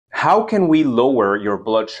How can we lower your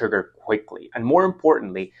blood sugar quickly? And more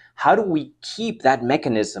importantly, how do we keep that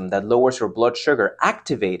mechanism that lowers your blood sugar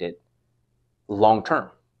activated long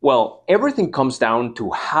term? Well, everything comes down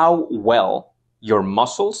to how well your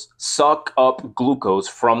muscles suck up glucose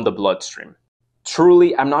from the bloodstream.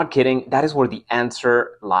 Truly, I'm not kidding. That is where the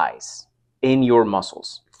answer lies, in your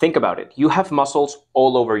muscles. Think about it. You have muscles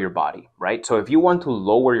all over your body, right? So if you want to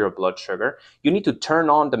lower your blood sugar, you need to turn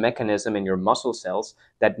on the mechanism in your muscle cells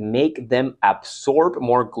that make them absorb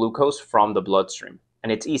more glucose from the bloodstream.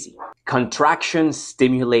 And it's easy.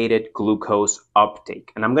 Contraction-stimulated glucose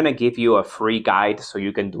uptake. And I'm going to give you a free guide so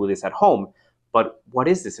you can do this at home. But what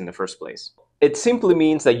is this in the first place? It simply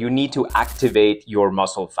means that you need to activate your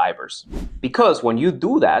muscle fibers. Because when you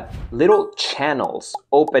do that, little channels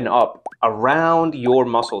open up around your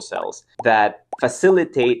muscle cells that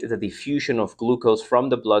facilitate the diffusion of glucose from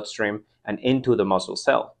the bloodstream and into the muscle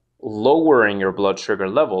cell, lowering your blood sugar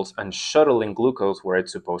levels and shuttling glucose where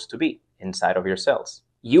it's supposed to be, inside of your cells.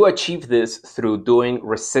 You achieve this through doing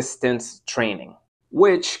resistance training,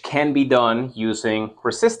 which can be done using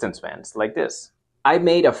resistance bands like this. I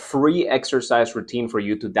made a free exercise routine for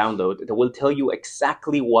you to download that will tell you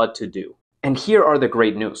exactly what to do. And here are the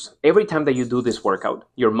great news. Every time that you do this workout,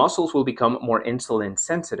 your muscles will become more insulin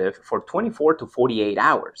sensitive for 24 to 48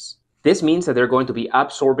 hours. This means that they're going to be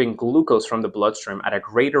absorbing glucose from the bloodstream at a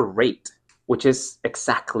greater rate, which is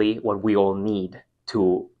exactly what we all need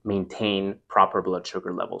to maintain proper blood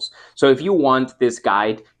sugar levels. So if you want this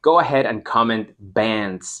guide, go ahead and comment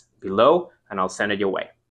bands below and I'll send it your way.